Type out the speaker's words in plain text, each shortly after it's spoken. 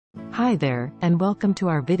Hi there, and welcome to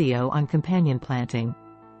our video on companion planting.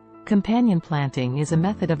 Companion planting is a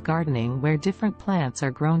method of gardening where different plants are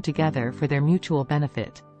grown together for their mutual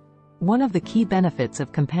benefit. One of the key benefits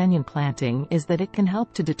of companion planting is that it can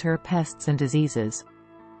help to deter pests and diseases.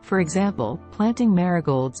 For example, planting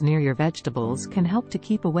marigolds near your vegetables can help to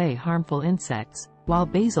keep away harmful insects, while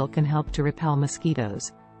basil can help to repel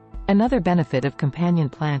mosquitoes. Another benefit of companion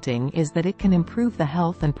planting is that it can improve the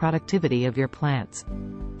health and productivity of your plants.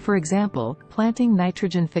 For example, planting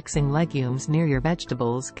nitrogen-fixing legumes near your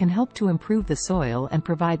vegetables can help to improve the soil and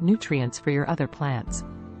provide nutrients for your other plants.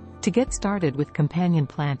 To get started with companion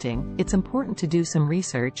planting, it's important to do some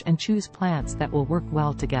research and choose plants that will work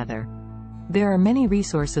well together. There are many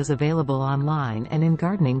resources available online and in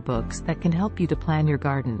gardening books that can help you to plan your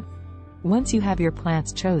garden. Once you have your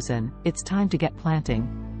plants chosen, it's time to get planting.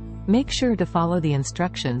 Make sure to follow the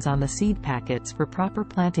instructions on the seed packets for proper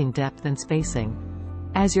planting depth and spacing.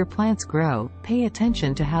 As your plants grow, pay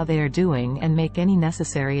attention to how they are doing and make any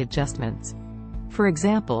necessary adjustments. For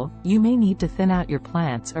example, you may need to thin out your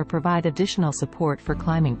plants or provide additional support for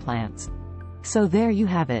climbing plants. So there you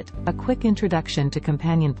have it, a quick introduction to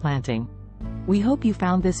companion planting. We hope you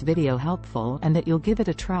found this video helpful and that you'll give it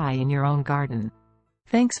a try in your own garden.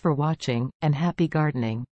 Thanks for watching, and happy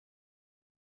gardening.